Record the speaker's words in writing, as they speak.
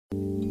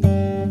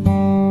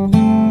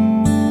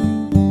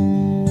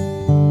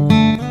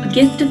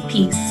gift of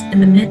peace in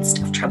the midst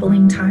of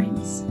troubling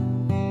times.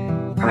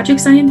 Project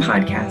Zion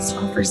Podcast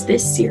offers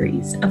this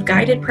series of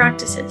guided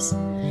practices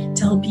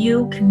to help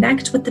you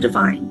connect with the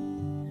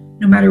divine,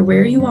 no matter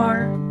where you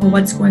are or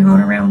what's going on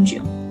around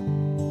you.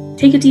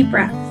 Take a deep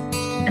breath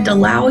and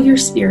allow your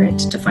spirit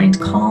to find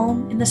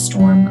calm in the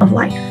storm of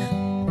life.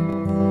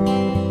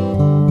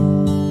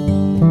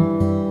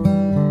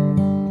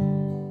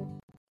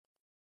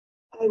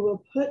 I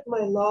will put my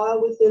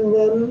law within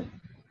them,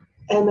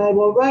 and I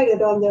will write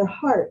it on their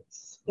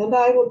hearts, and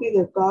I will be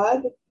their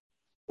God,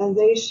 and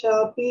they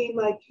shall be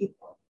my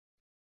people.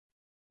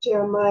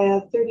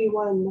 Jeremiah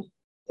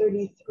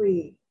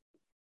 31:33.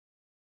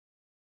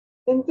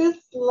 In this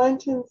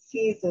Lenten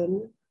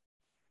season,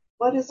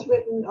 what is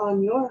written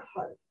on your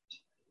heart?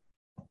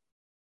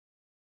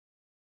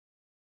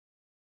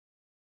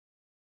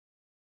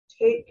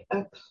 Take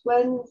a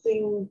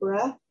cleansing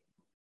breath.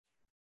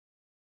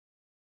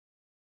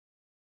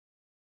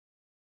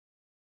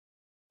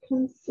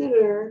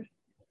 Consider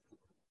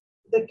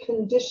the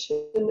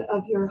condition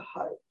of your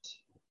heart.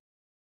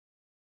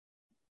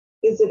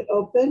 Is it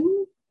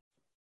open?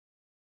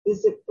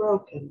 Is it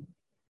broken?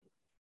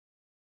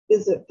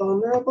 Is it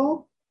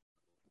vulnerable?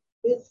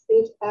 Is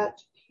it at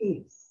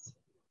peace?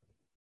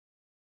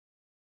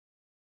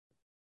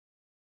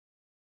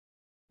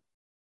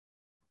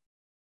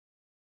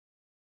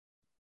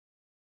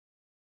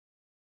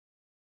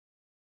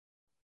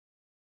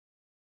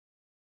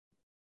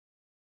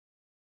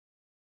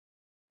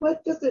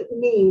 What does it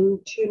mean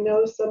to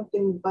know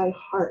something by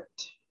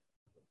heart?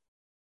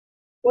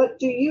 What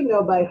do you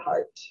know by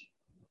heart?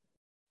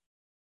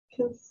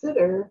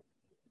 Consider,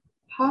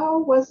 how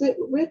was it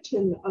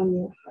written on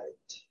your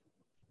heart?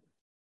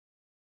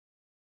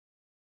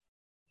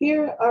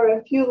 Here are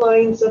a few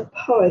lines of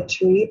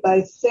poetry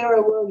by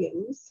Sarah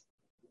Williams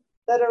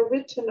that are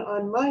written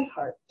on my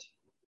heart,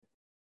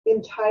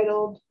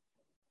 entitled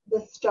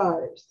 "The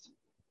Stars."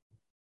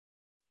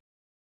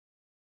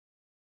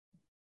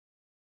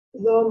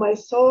 Though my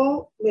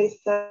soul may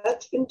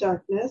set in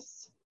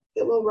darkness,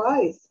 it will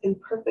rise in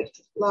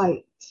perfect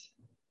light.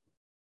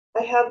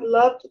 I have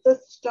loved the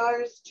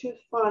stars too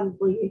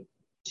fondly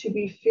to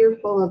be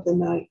fearful of the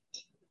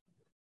night.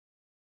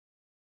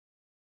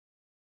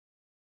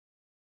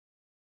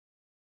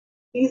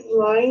 These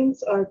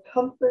lines are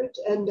comfort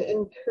and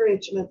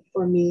encouragement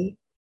for me.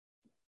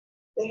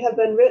 They have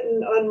been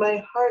written on my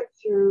heart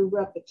through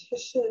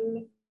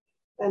repetition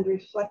and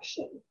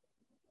reflection.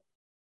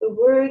 The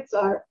words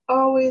are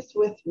always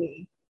with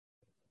me.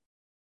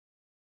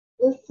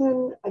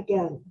 Listen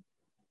again.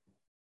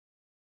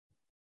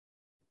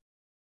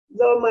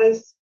 Though my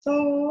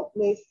soul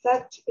may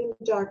set in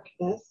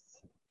darkness,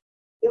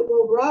 it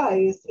will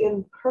rise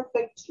in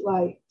perfect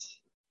light.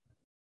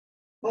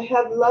 I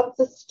have loved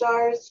the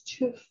stars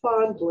too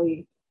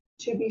fondly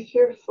to be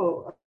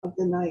fearful of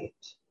the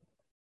night.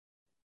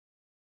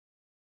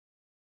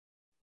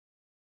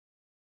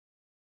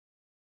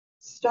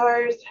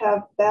 Stars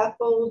have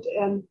baffled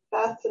and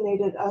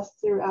fascinated us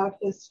throughout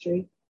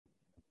history.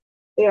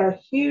 They are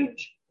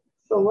huge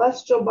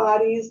celestial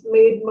bodies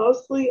made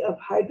mostly of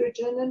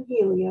hydrogen and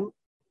helium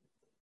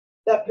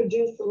that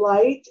produce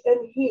light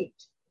and heat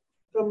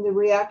from the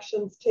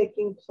reactions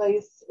taking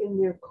place in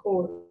their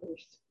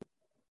cores.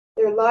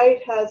 Their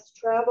light has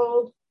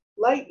traveled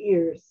light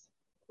years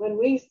when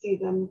we see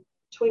them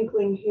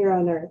twinkling here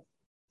on Earth.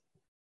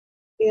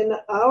 In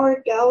our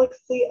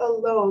galaxy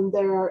alone,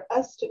 there are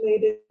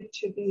estimated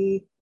to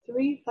be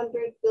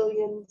 300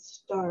 billion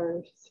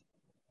stars.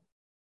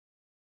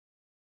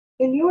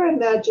 In your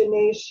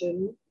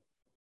imagination,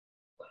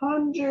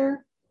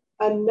 conjure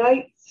a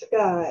night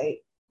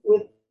sky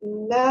with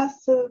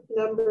massive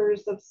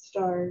numbers of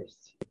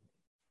stars.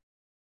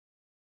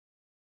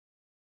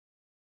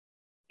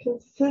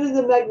 Consider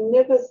the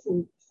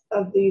magnificence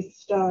of these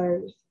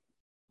stars,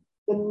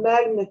 the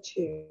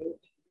magnitude,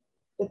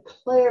 the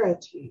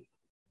clarity,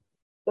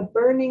 the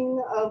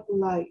burning of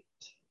light.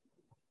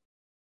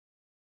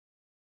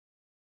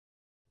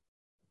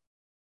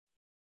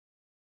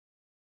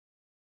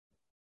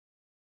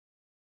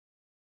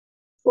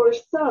 For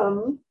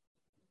some,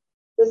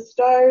 the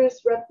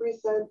stars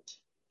represent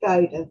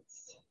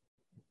guidance.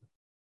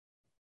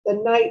 The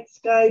night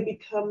sky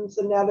becomes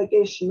a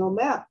navigational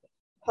map,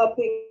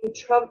 helping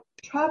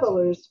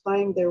travelers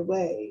find their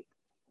way.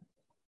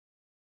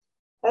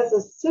 As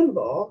a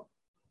symbol,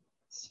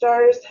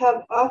 stars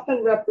have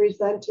often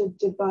represented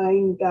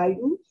divine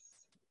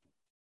guidance,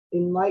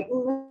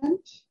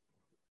 enlightenment,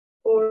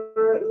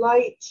 or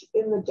light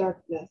in the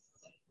darkness.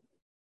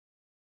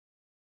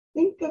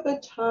 Think of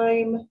a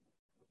time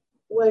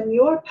when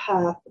your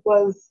path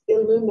was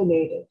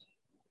illuminated.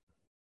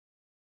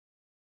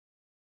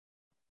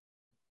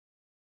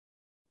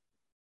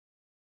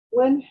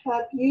 When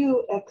have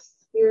you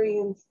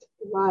experienced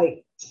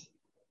light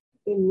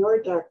in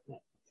your darkness?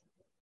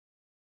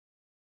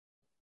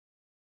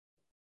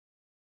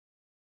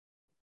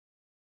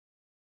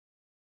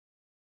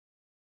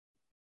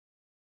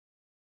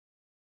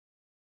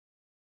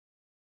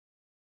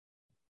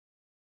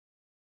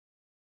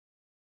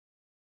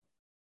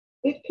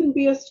 It can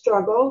be a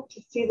struggle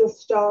to see the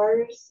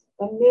stars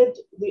amid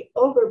the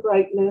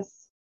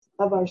overbrightness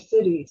of our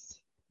cities.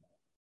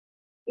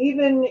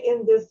 Even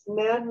in this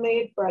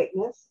man-made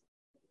brightness,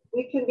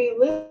 we can be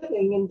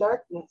living in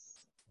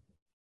darkness.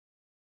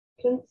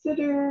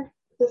 Consider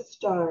the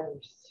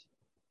stars.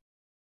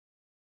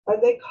 Are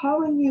they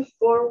calling you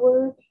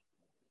forward?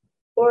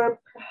 Or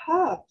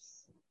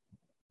perhaps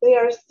they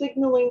are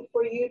signaling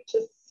for you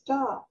to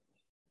stop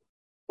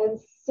and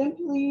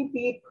simply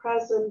be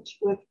present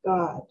with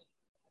God.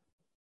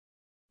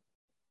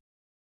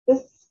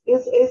 This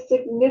is a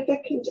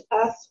significant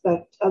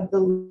aspect of the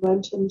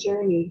Lenten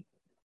journey,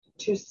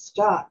 to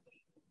stop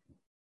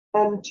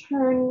and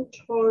turn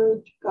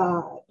toward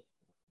God.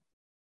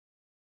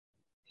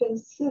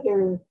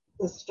 Consider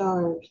the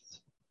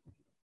stars.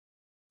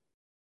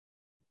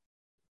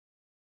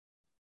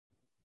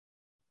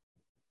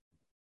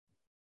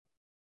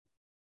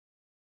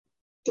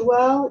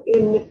 Dwell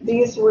in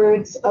these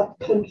words of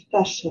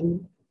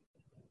confession.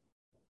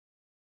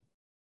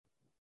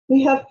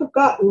 We have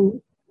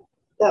forgotten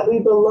that we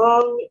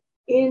belong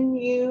in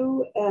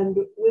you and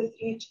with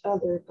each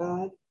other,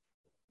 God.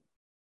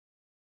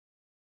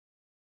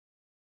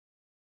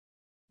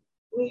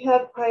 We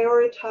have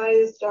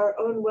prioritized our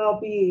own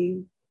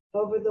well-being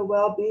over the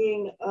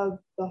well-being of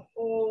the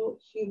whole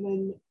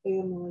human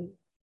family.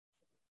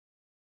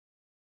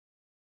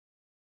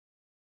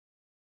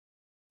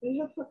 We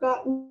have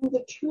forgotten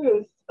the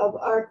truth of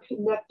our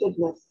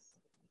connectedness.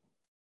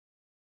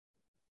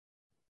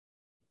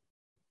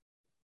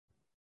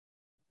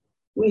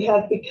 We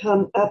have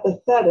become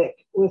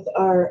apathetic with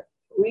our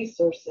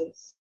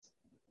resources,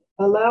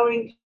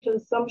 allowing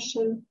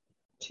consumption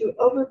to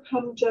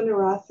overcome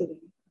generosity.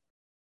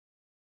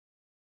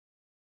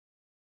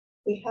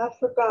 We have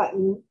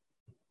forgotten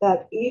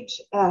that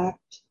each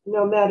act,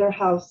 no matter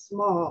how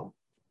small,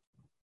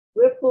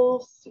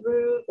 ripples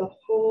through the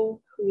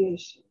whole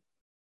creation.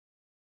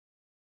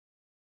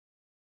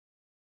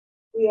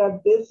 We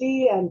are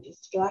busy and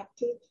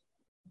distracted,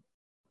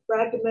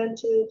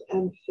 fragmented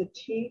and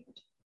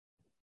fatigued,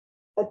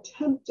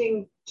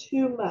 attempting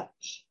too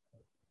much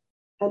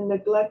and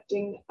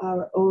neglecting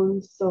our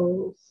own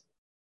souls.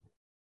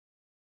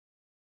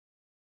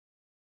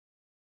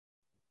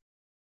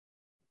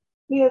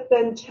 We have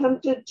been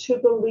tempted to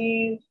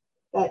believe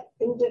that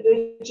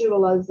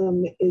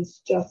individualism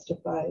is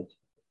justified,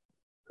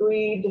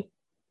 greed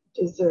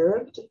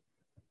deserved,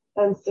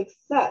 and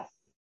success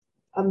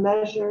a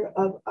measure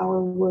of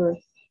our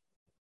worth.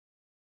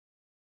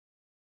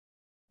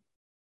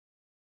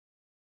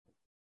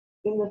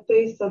 In the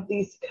face of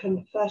these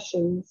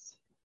confessions,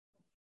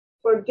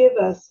 forgive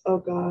us, O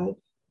God.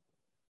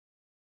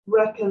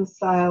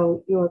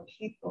 Reconcile your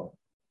people.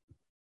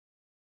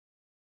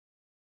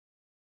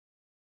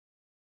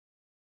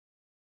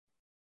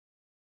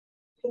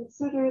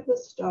 Consider the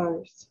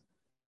stars.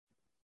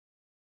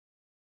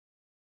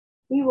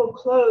 We will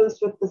close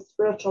with the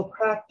spiritual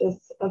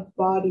practice of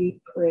body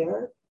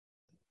prayer.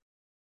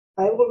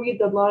 I will read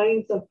the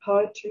lines of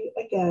poetry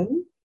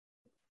again.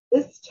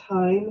 This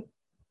time,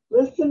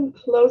 listen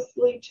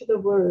closely to the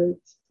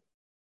words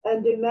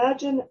and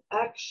imagine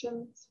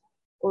actions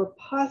or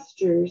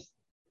postures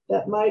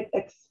that might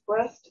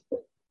express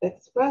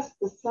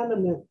the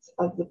sentiments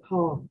of the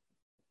poem.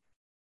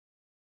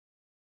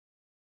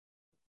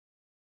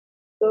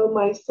 Though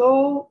my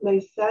soul may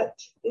set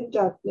in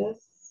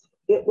darkness,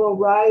 it will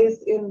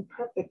rise in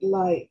perfect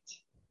light.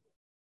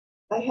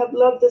 I have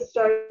loved the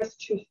stars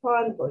too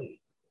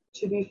fondly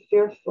to be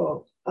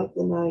fearful of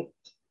the night.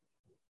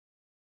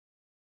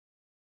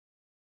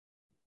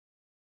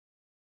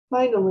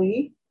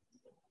 Finally,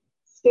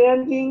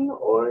 standing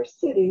or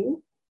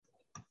sitting,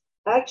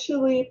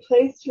 actually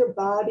place your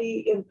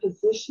body in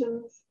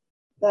positions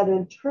that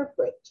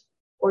interpret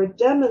or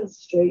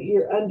demonstrate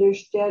your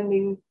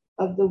understanding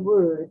of the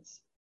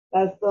words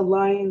as the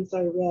lines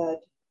are read.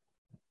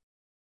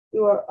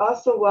 You are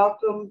also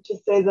welcome to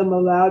say them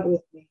aloud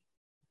with me.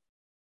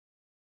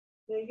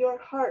 May your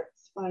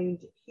hearts find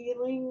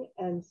healing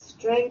and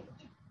strength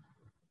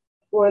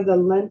for the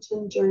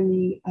Lenten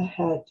journey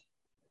ahead.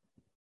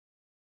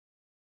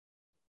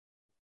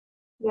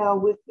 Now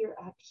with your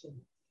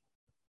actions.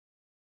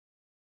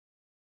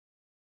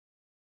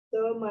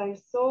 Though my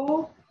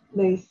soul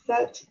may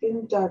set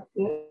in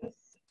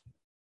darkness,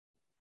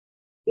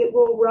 it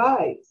will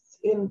rise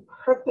in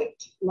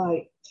perfect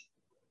light.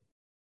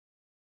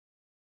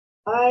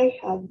 I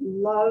have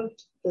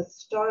loved the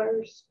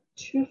stars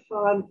too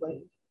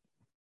fondly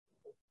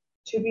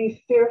to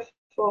be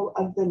fearful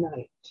of the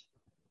night.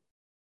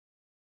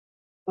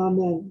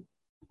 Amen.